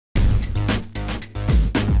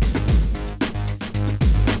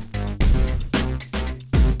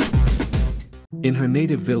in her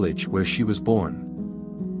native village where she was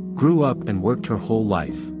born. Grew up and worked her whole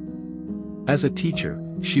life. As a teacher,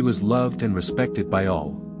 she was loved and respected by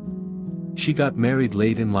all. She got married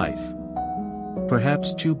late in life.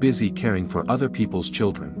 Perhaps too busy caring for other people's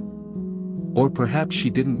children. Or perhaps she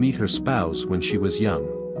didn't meet her spouse when she was young.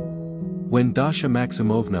 When Dasha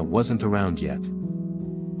Maximovna wasn't around yet.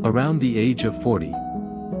 Around the age of 40.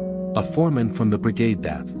 A foreman from the brigade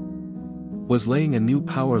that was laying a new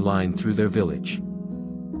power line through their village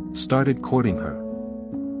started courting her.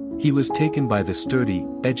 He was taken by the sturdy,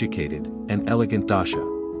 educated, and elegant Dasha.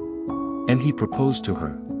 And he proposed to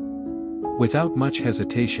her. Without much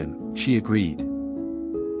hesitation, she agreed.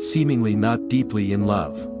 Seemingly not deeply in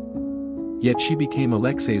love. Yet she became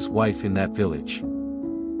Alexei's wife in that village.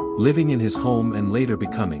 Living in his home and later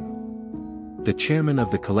becoming the chairman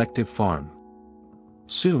of the collective farm.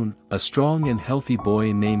 Soon, a strong and healthy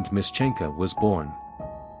boy named Mischenka was born,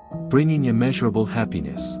 bringing immeasurable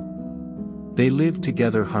happiness. They lived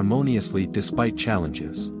together harmoniously despite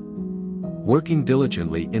challenges, working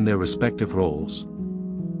diligently in their respective roles,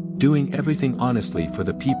 doing everything honestly for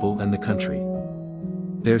the people and the country.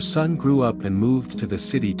 Their son grew up and moved to the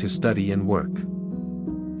city to study and work,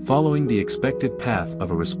 following the expected path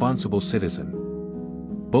of a responsible citizen.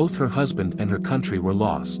 Both her husband and her country were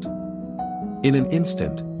lost in an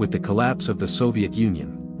instant with the collapse of the Soviet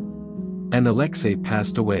Union. And Alexei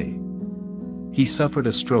passed away. He suffered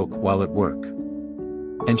a stroke while at work.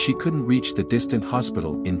 And she couldn't reach the distant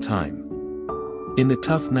hospital in time. In the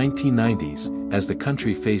tough 1990s, as the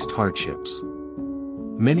country faced hardships,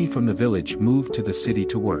 many from the village moved to the city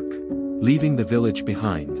to work, leaving the village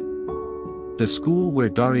behind. The school where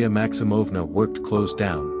Daria Maximovna worked closed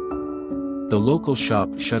down. The local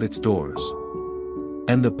shop shut its doors.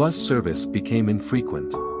 And the bus service became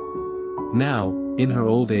infrequent. Now, in her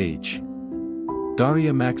old age,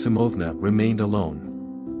 Daria Maximovna remained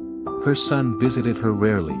alone. Her son visited her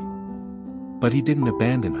rarely. But he didn't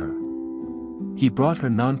abandon her. He brought her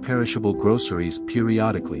non-perishable groceries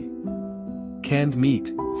periodically. Canned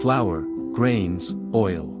meat, flour, grains,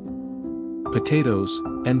 oil, potatoes,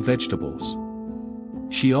 and vegetables.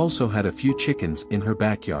 She also had a few chickens in her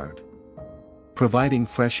backyard, providing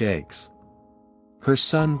fresh eggs. Her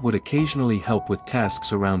son would occasionally help with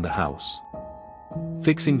tasks around the house,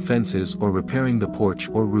 fixing fences or repairing the porch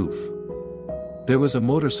or roof. There was a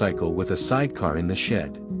motorcycle with a sidecar in the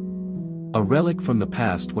shed, a relic from the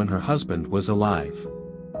past when her husband was alive.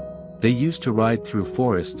 They used to ride through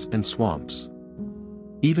forests and swamps,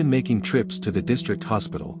 even making trips to the district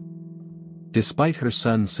hospital. Despite her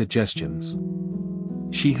son's suggestions,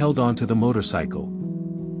 she held on to the motorcycle,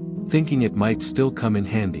 thinking it might still come in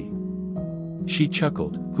handy. She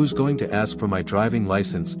chuckled, "Who's going to ask for my driving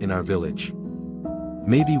license in our village?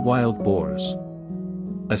 Maybe wild boars.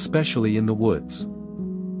 Especially in the woods."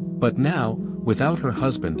 But now, without her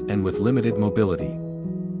husband and with limited mobility,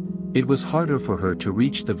 it was harder for her to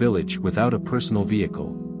reach the village without a personal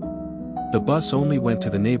vehicle. The bus only went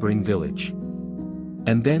to the neighboring village.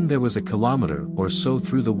 And then there was a kilometer or so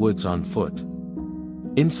through the woods on foot.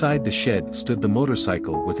 Inside the shed stood the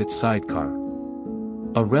motorcycle with its sidecar.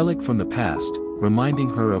 A relic from the past, reminding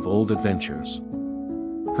her of old adventures.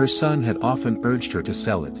 Her son had often urged her to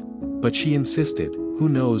sell it, but she insisted, "Who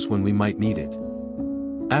knows when we might need it?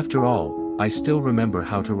 After all, I still remember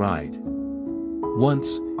how to ride."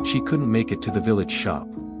 Once, she couldn't make it to the village shop.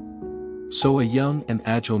 So a young and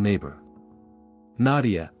agile neighbor,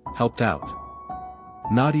 Nadia, helped out.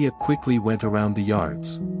 Nadia quickly went around the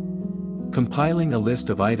yards, compiling a list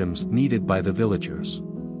of items needed by the villagers.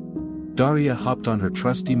 Daria hopped on her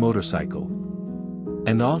trusty motorcycle,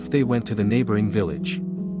 and off they went to the neighboring village.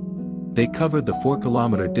 They covered the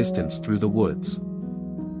 4-kilometer distance through the woods,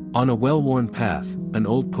 on a well-worn path, an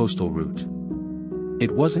old postal route.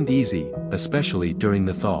 It wasn't easy, especially during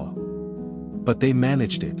the thaw. But they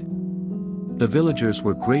managed it. The villagers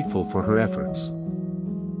were grateful for her efforts,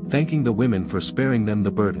 thanking the women for sparing them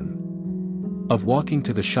the burden of walking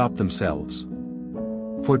to the shop themselves.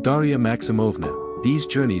 For Daria Maximovna, these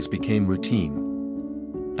journeys became routine.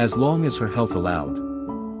 As long as her health allowed,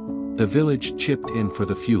 the village chipped in for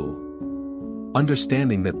the fuel,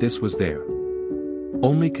 understanding that this was their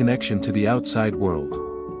only connection to the outside world.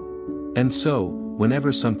 And so,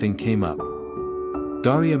 whenever something came up,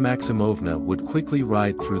 Daria Maximovna would quickly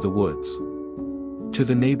ride through the woods to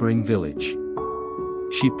the neighboring village.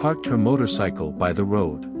 She parked her motorcycle by the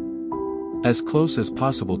road, as close as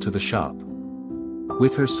possible to the shop,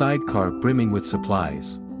 with her sidecar brimming with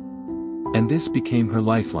supplies. And this became her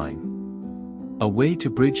lifeline, a way to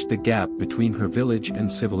bridge the gap between her village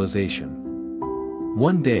and civilization.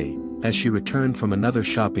 One day, as she returned from another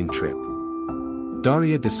shopping trip,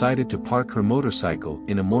 Daria decided to park her motorcycle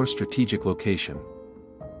in a more strategic location.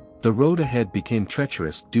 The road ahead became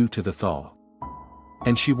treacherous due to the thaw.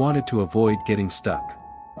 And she wanted to avoid getting stuck.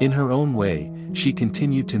 In her own way, she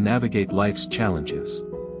continued to navigate life's challenges,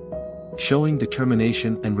 showing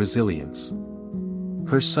determination and resilience.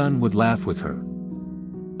 Her son would laugh with her,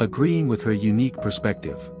 agreeing with her unique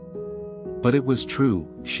perspective. But it was true,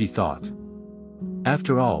 she thought.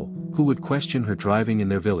 After all, who would question her driving in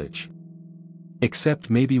their village? Except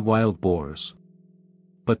maybe wild boars.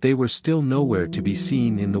 But they were still nowhere to be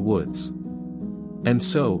seen in the woods. And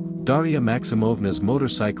so, Daria Maximovna's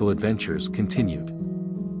motorcycle adventures continued.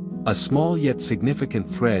 A small yet significant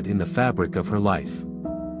thread in the fabric of her life,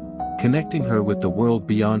 connecting her with the world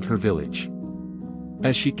beyond her village.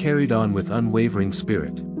 As she carried on with unwavering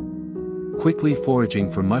spirit, quickly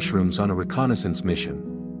foraging for mushrooms on a reconnaissance mission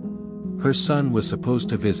her son was supposed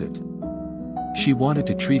to visit. She wanted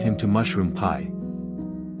to treat him to mushroom pie,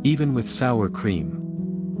 even with sour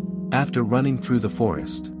cream. After running through the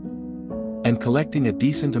forest and collecting a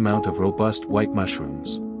decent amount of robust white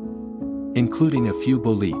mushrooms, including a few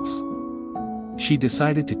boletes, she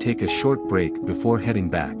decided to take a short break before heading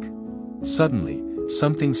back. Suddenly,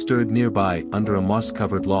 something stirred nearby under a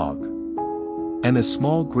moss-covered log, and a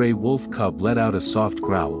small gray wolf cub let out a soft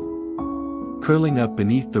growl, curling up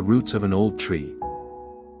beneath the roots of an old tree.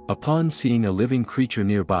 Upon seeing a living creature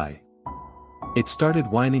nearby, it started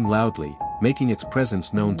whining loudly, making its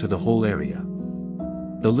presence known to the whole area.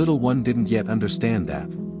 The little one didn't yet understand that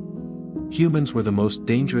humans were the most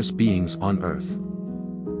dangerous beings on Earth,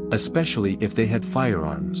 especially if they had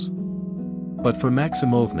firearms. But for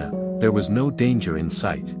Maximovna, there was no danger in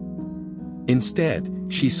sight. Instead,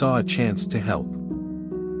 she saw a chance to help.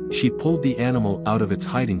 She pulled the animal out of its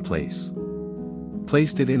hiding place,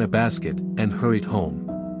 placed it in a basket, and hurried home.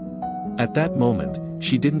 At that moment,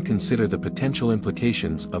 she didn't consider the potential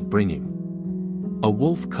implications of bringing a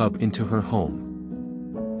wolf cub into her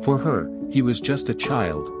home. For her, he was just a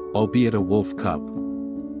child, albeit a wolf cub.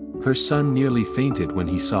 Her son nearly fainted when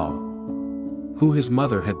he saw who his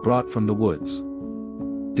mother had brought from the woods.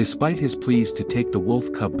 Despite his pleas to take the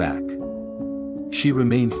wolf cub back, she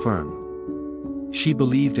remained firm. She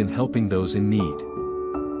believed in helping those in need,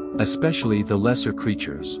 especially the lesser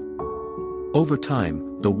creatures. Over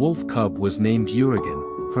time, the wolf cub was named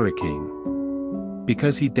Urigen, Hurricane,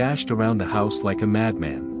 because he dashed around the house like a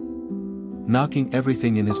madman, knocking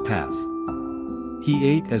everything in his path. He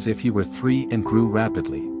ate as if he were 3 and grew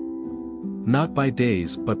rapidly, not by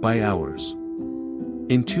days but by hours.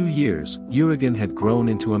 In 2 years, Urigen had grown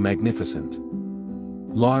into a magnificent,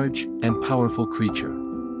 large, and powerful creature.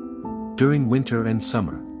 During winter and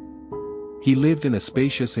summer, he lived in a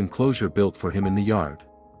spacious enclosure built for him in the yard.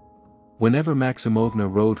 Whenever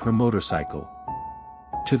Maximovna rode her motorcycle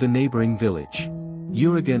to the neighboring village,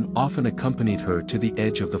 Urigen often accompanied her to the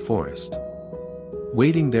edge of the forest,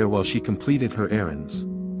 waiting there while she completed her errands.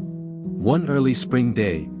 One early spring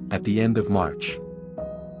day, at the end of March,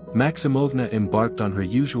 Maximovna embarked on her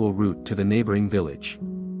usual route to the neighboring village.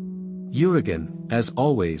 Urigen, as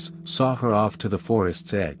always, saw her off to the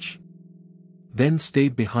forest's edge, then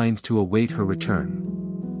stayed behind to await her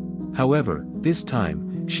return. However, this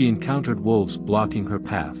time, she encountered wolves blocking her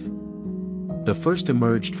path. The first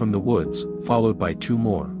emerged from the woods, followed by 2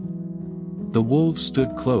 more. The wolves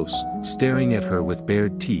stood close, staring at her with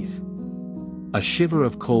bared teeth. A shiver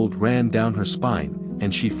of cold ran down her spine,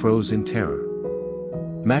 and she froze in terror.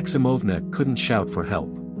 Maximovna couldn't shout for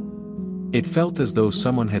help. It felt as though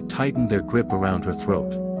someone had tightened their grip around her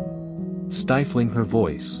throat, stifling her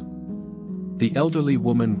voice. The elderly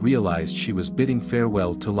woman realized she was bidding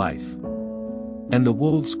farewell to life, and the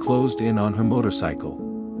wolves closed in on her motorcycle.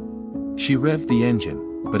 She revved the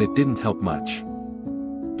engine, but it didn't help much.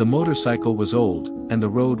 The motorcycle was old, and the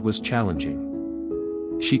road was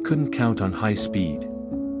challenging. She couldn't count on high speed.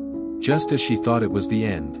 Just as she thought it was the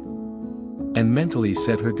end, and mentally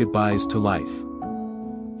said her goodbyes to life,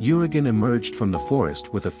 Urigen emerged from the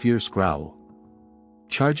forest with a fierce growl,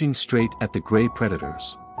 charging straight at the gray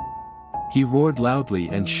predators. He roared loudly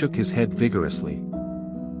and shook his head vigorously.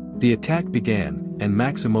 The attack began, and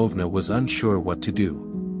Maximovna was unsure what to do.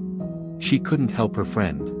 She couldn't help her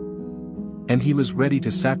friend, and he was ready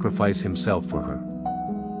to sacrifice himself for her.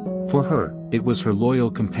 For her, it was her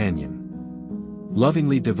loyal companion,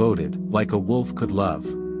 lovingly devoted, like a wolf could love.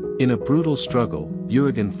 In a brutal struggle,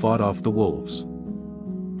 Urigen fought off the wolves.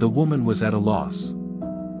 The woman was at a loss,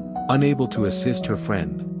 unable to assist her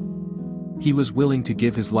friend. He was willing to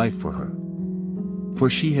give his life for her, for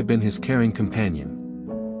she had been his caring companion.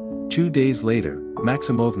 2 days later,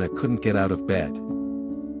 Maximovna couldn't get out of bed.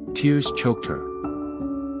 Tears choked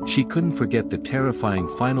her. She couldn't forget the terrifying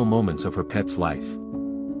final moments of her pet's life.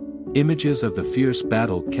 Images of the fierce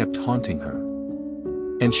battle kept haunting her.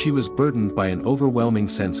 And she was burdened by an overwhelming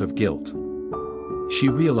sense of guilt. She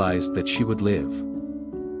realized that she would live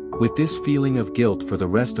with this feeling of guilt for the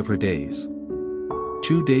rest of her days.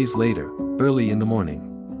 2 days later, early in the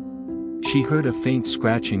morning, she heard a faint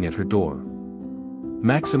scratching at her door.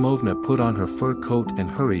 Maximovna put on her fur coat and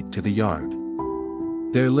hurried to the yard.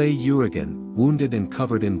 There lay Urigan, wounded and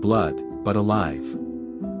covered in blood, but alive.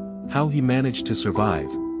 How he managed to survive,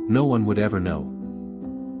 no one would ever know.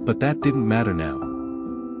 But that didn't matter now.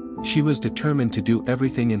 She was determined to do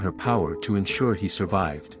everything in her power to ensure he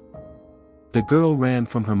survived. The girl ran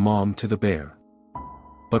from her mom to the bear.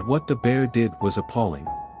 But what the bear did was appalling.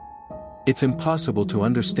 It's impossible to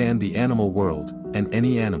understand the animal world, and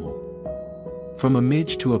any animal, from a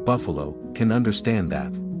midge to a buffalo, can understand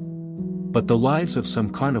that. But the lives of some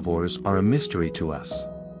carnivores are a mystery to us.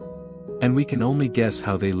 And we can only guess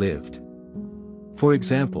how they lived. For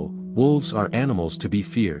example, wolves are animals to be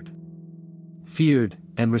feared. Feared,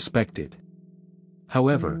 and respected.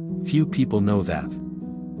 However, few people know that.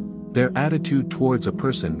 Their attitude towards a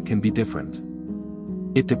person can be different.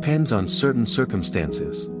 It depends on certain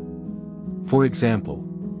circumstances. For example,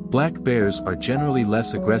 black bears are generally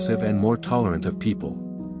less aggressive and more tolerant of people.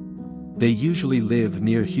 They usually live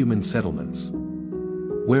near human settlements.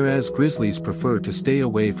 Whereas grizzlies prefer to stay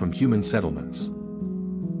away from human settlements.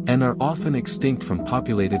 And are often extinct from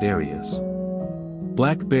populated areas.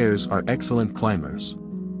 Black bears are excellent climbers.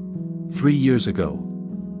 3 years ago,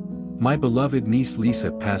 my beloved niece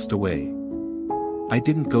Lisa passed away. I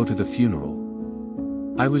didn't go to the funeral.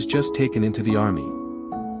 I was just taken into the army.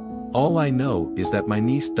 All I know is that my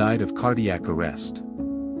niece died of cardiac arrest.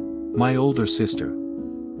 My older sister,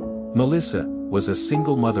 Melissa, was a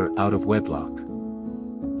single mother out of wedlock.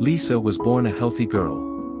 Lisa was born a healthy girl.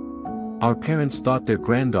 Our parents thought their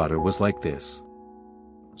granddaughter was like this.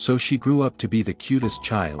 So she grew up to be the cutest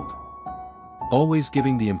child. Always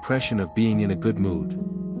giving the impression of being in a good mood.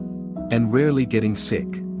 And rarely getting sick.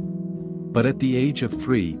 But at the age of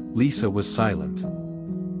 3, Lisa was silent.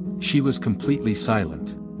 She was completely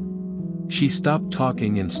silent. She stopped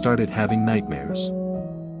talking and started having nightmares.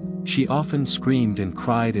 She often screamed and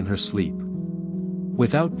cried in her sleep,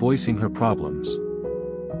 without voicing her problems.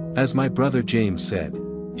 As my brother James said,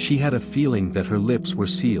 she had a feeling that her lips were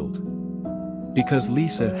sealed. Because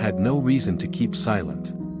Lisa had no reason to keep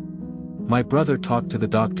silent. My brother talked to the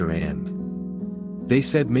doctor and they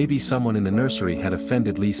said maybe someone in the nursery had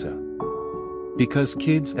offended Lisa. Because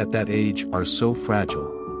kids at that age are so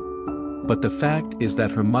fragile. But the fact is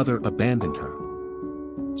that her mother abandoned her.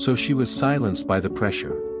 So she was silenced by the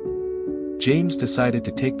pressure. James decided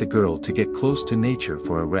to take the girl to get close to nature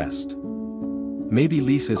for a rest. Maybe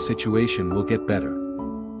Lisa's situation will get better.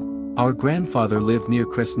 Our grandfather lived near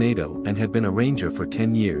Cresnado and had been a ranger for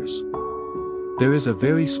 10 years. There is a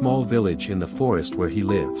very small village in the forest where he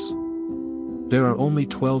lives. There are only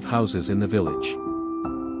 12 houses in the village.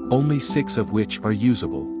 Only 6 of which are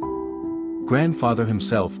usable. Grandfather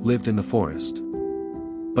himself lived in the forest.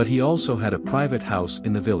 But he also had a private house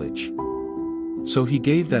in the village. So he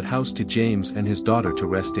gave that house to James and his daughter to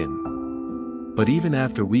rest in. But even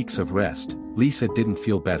after weeks of rest, Lisa didn't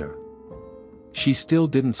feel better. She still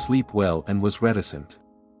didn't sleep well and was reticent.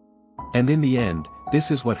 And in the end, this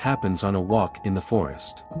is what happens on a walk in the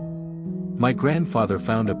forest. My grandfather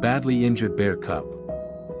found a badly injured bear cub.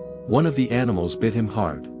 One of the animals bit him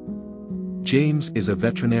hard. James is a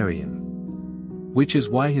veterinarian. Which is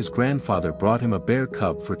why his grandfather brought him a bear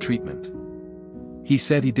cub for treatment. He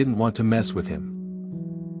said he didn't want to mess with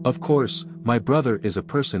him. Of course, my brother is a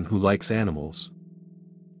person who likes animals.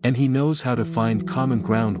 And he knows how to find common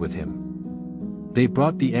ground with him. They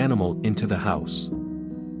brought the animal into the house.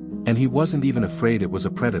 And he wasn't even afraid it was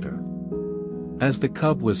a predator. As the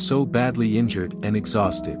cub was so badly injured and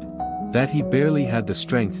exhausted, that he barely had the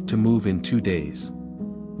strength to move in 2 days.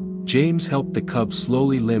 James helped the cub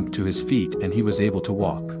slowly limp to his feet and he was able to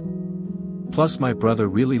walk. Plus my brother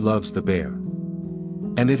really loves the bear.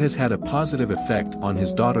 And it has had a positive effect on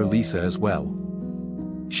his daughter Lisa as well.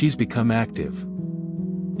 She's become active.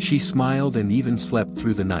 She smiled and even slept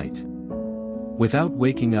through the night. Without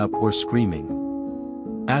waking up or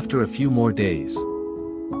screaming. After a few more days.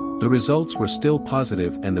 The results were still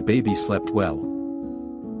positive and the baby slept well.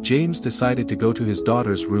 James decided to go to his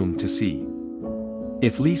daughter's room to see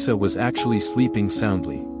if Lisa was actually sleeping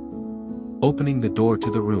soundly. Opening the door to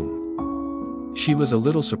the room. She was a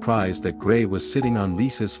little surprised that Gray was sitting on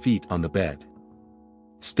Lisa's feet on the bed.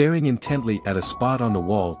 Staring intently at a spot on the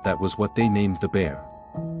wall that was what they named the bear.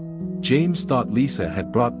 James thought Lisa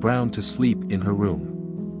had brought Brown to sleep in her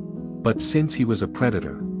room. But since he was a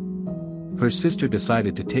predator, her sister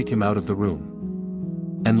decided to take him out of the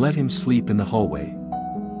room and let him sleep in the hallway.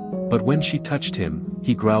 But when she touched him,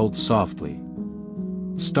 he growled softly.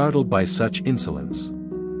 Startled by such insolence,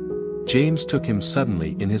 James took him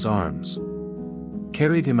suddenly in his arms,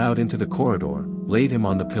 carried him out into the corridor, laid him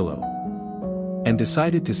on the pillow, and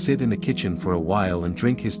decided to sit in the kitchen for a while and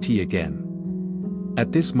drink his tea again.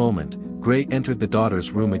 At this moment, Gray entered the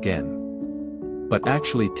daughter's room again. But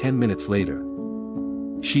actually 10 minutes later,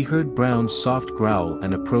 she heard Brown's soft growl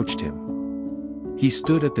and approached him. He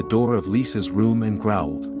stood at the door of Lisa's room and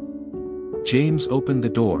growled. James opened the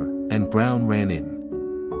door, and Brown ran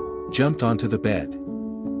in, jumped onto the bed,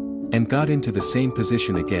 and got into the same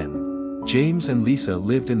position again. James and Lisa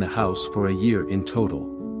lived in the house for a year in total.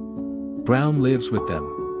 Brown lives with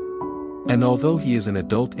them. And although he is an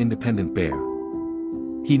adult independent bear,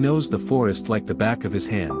 he knows the forest like the back of his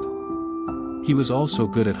hand. He was also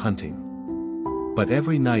good at hunting. But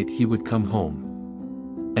every night he would come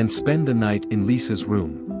home and spend the night in Lisa's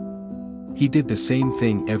room. He did the same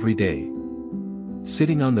thing every day,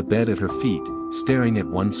 sitting on the bed at her feet, staring at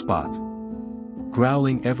one spot,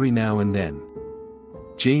 growling every now and then.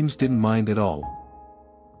 James didn't mind at all,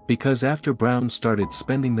 because after Brown started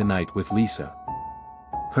spending the night with Lisa,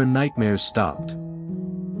 her nightmares stopped.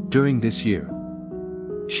 During this year,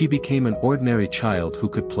 she became an ordinary child who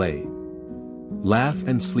could play, laugh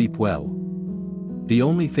and sleep well. The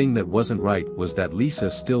only thing that wasn't right was that Lisa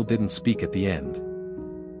still didn't speak at the end.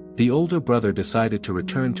 The older brother decided to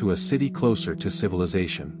return to a city closer to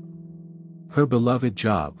civilization. Her beloved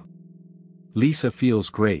job. Lisa feels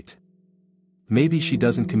great. Maybe she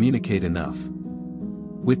doesn't communicate enough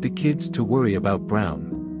with the kids to worry about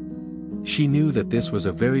Brown. She knew that this was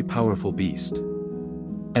a very powerful beast,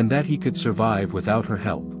 and that he could survive without her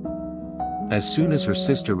help. As soon as her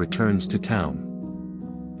sister returns to town,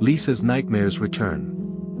 Lisa's nightmares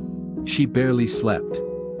return. She barely slept.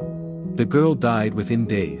 The girl died within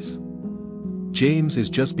days. James is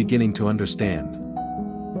just beginning to understand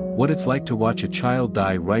what it's like to watch a child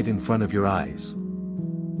die right in front of your eyes.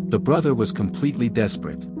 The brother was completely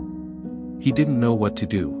desperate. He didn't know what to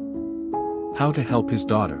do, how to help his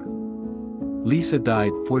daughter. Lisa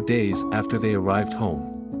died 4 days after they arrived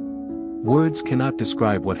home. Words cannot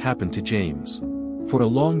describe what happened to James. For a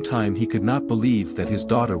long time he could not believe that his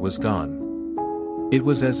daughter was gone. It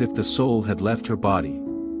was as if the soul had left her body.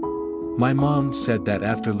 My mom said that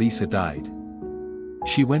after Lisa died,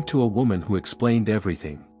 she went to a woman who explained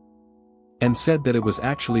everything, and said that it was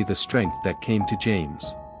actually the strength that came to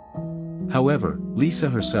James. However, Lisa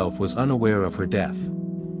herself was unaware of her death.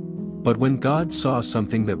 But when God saw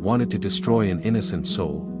something that wanted to destroy an innocent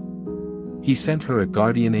soul, he sent her a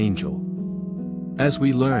guardian angel. As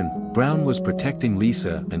we learn, Brown was protecting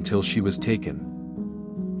Lisa until she was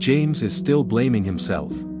taken. James is still blaming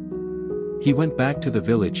himself. He went back to the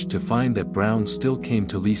village to find that Brown still came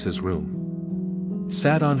to Lisa's room,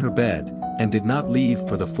 sat on her bed, and did not leave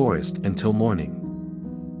for the forest until morning.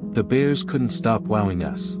 The bears couldn't stop wowing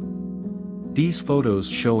us. These photos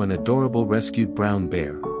show an adorable rescued brown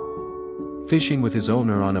bear fishing with his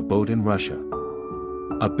owner on a boat in Russia.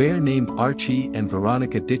 A bear named Archie and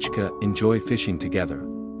Veronica Ditchka enjoy fishing together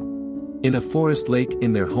in a forest lake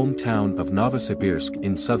in their hometown of Novosibirsk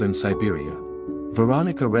in southern Siberia.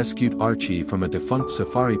 Veronica rescued Archie from a defunct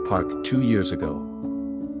safari park 2 years ago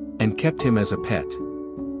and kept him as a pet.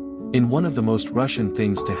 In one of the most Russian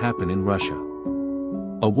things to happen in Russia,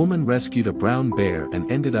 a woman rescued a brown bear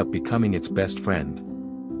and ended up becoming its best friend.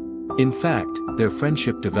 In fact, their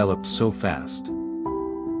friendship developed so fast.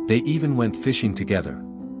 They even went fishing together.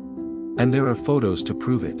 And there are photos to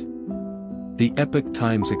prove it. The Epoch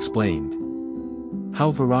Times explained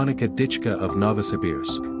how Veronica Ditchka of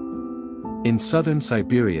Novosibirsk in southern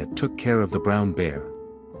Siberia took care of the brown bear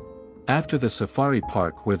after the safari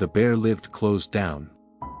park where the bear lived closed down.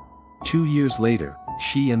 2 years later,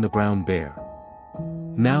 she and the brown bear,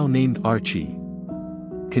 now named Archie,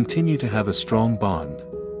 continue to have a strong bond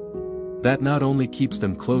that not only keeps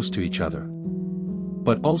them close to each other,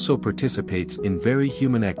 but also participates in very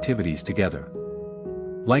human activities together,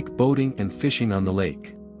 like boating and fishing on the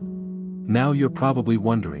lake. Now you're probably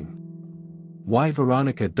wondering why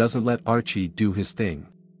Veronica doesn't let Archie do his thing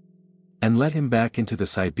and let him back into the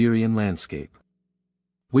Siberian landscape,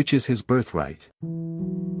 which is his birthright.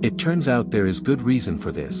 It turns out there is good reason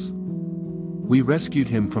for this. We rescued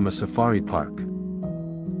him from a safari park,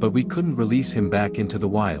 but we couldn't release him back into the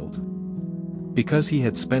wild because he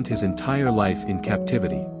had spent his entire life in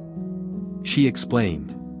captivity. She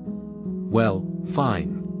explained. Well,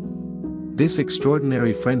 fine. This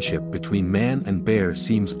extraordinary friendship between man and bear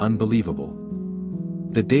seems unbelievable.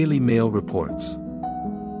 The Daily Mail reports.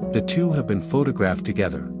 The two have been photographed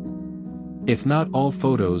together. If not all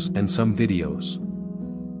photos and some videos.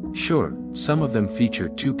 Sure, some of them feature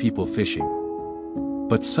two people fishing.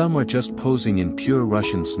 But some are just posing in pure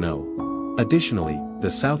Russian snow. Additionally,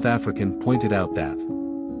 the South African pointed out that,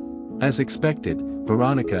 as expected,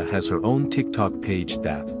 Veronica has her own TikTok page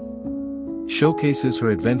that showcases her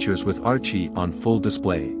adventures with Archie on full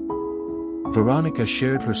display. Veronica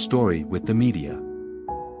shared her story with the media.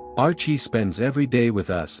 Archie spends every day with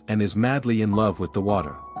us and is madly in love with the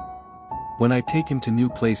water. When I take him to new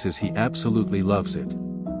places, he absolutely loves it.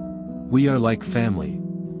 We are like family.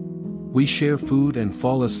 We share food and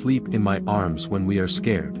fall asleep in my arms when we are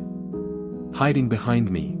scared. Hiding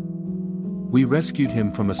behind me. We rescued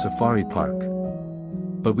him from a safari park.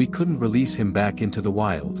 But we couldn't release him back into the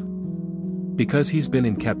wild. Because he's been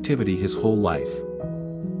in captivity his whole life.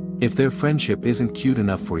 If their friendship isn't cute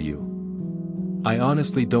enough for you, I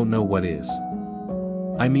honestly don't know what is.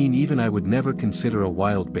 I mean, even I would never consider a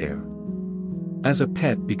wild bear as a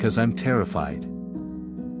pet because I'm terrified.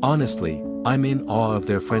 Honestly, I'm in awe of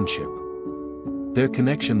their friendship. Their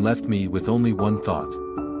connection left me with only one thought.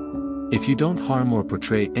 If you don't harm or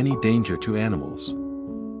portray any danger to animals,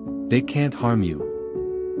 they can't harm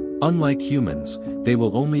you. Unlike humans, they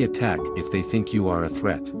will only attack if they think you are a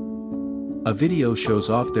threat. A video shows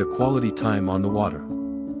off their quality time on the water.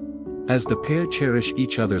 As the pair cherish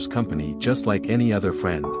each other's company just like any other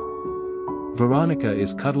friend. Veronica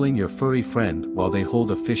is cuddling your furry friend while they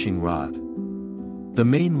hold a fishing rod. The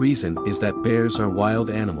main reason is that bears are wild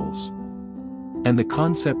animals. And the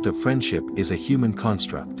concept of friendship is a human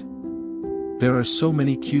construct. There are so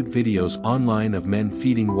many cute videos online of men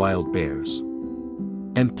feeding wild bears.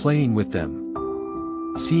 And playing with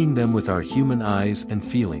them. Seeing them with our human eyes and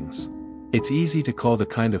feelings. It's easy to call the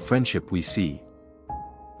kind of friendship we see.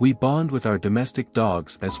 We bond with our domestic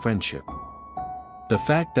dogs as friendship. The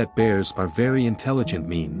fact that bears are very intelligent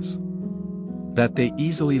means that they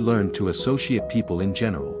easily learn to associate people in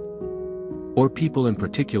general. Or people in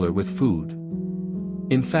particular with food.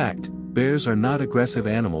 In fact, bears are not aggressive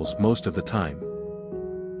animals most of the time.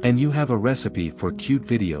 And you have a recipe for cute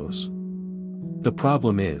videos. The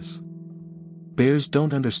problem is, bears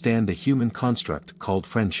don't understand the human construct called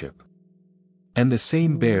friendship. And the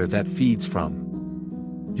same bear that feeds from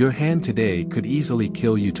your hand today could easily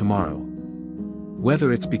kill you tomorrow.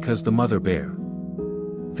 Whether it's because the mother bear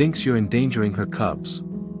thinks you're endangering her cubs,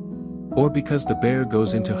 or because the bear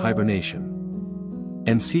goes into hibernation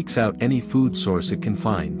and seeks out any food source it can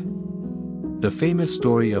find. The famous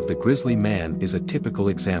story of the grizzly man is a typical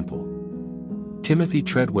example. Timothy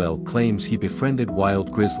Treadwell claims he befriended wild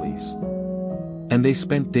grizzlies. And they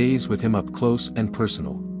spent days with him up close and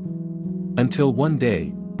personal. Until one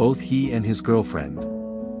day, both he and his girlfriend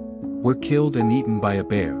were killed and eaten by a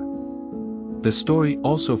bear. The story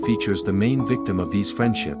also features the main victim of these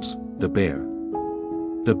friendships, the bear.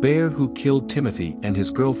 The bear who killed Timothy and his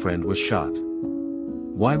girlfriend was shot.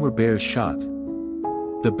 Why were bears shot?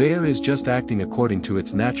 The bear is just acting according to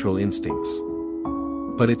its natural instincts.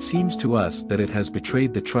 But it seems to us that it has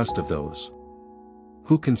betrayed the trust of those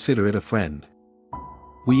who consider it a friend.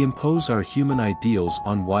 We impose our human ideals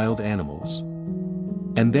on wild animals.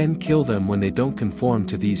 And then kill them when they don't conform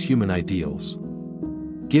to these human ideals.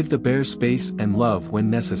 Give the bear space and love when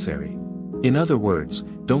necessary. In other words,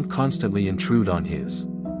 don't constantly intrude on his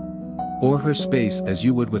or her space as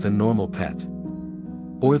you would with a normal pet.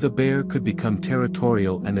 Or the bear could become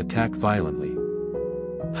territorial and attack violently.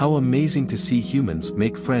 How amazing to see humans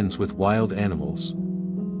make friends with wild animals.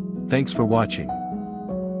 Thanks for watching.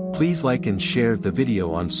 Please like and share the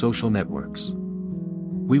video on social networks.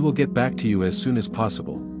 We will get back to you as soon as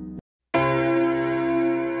possible.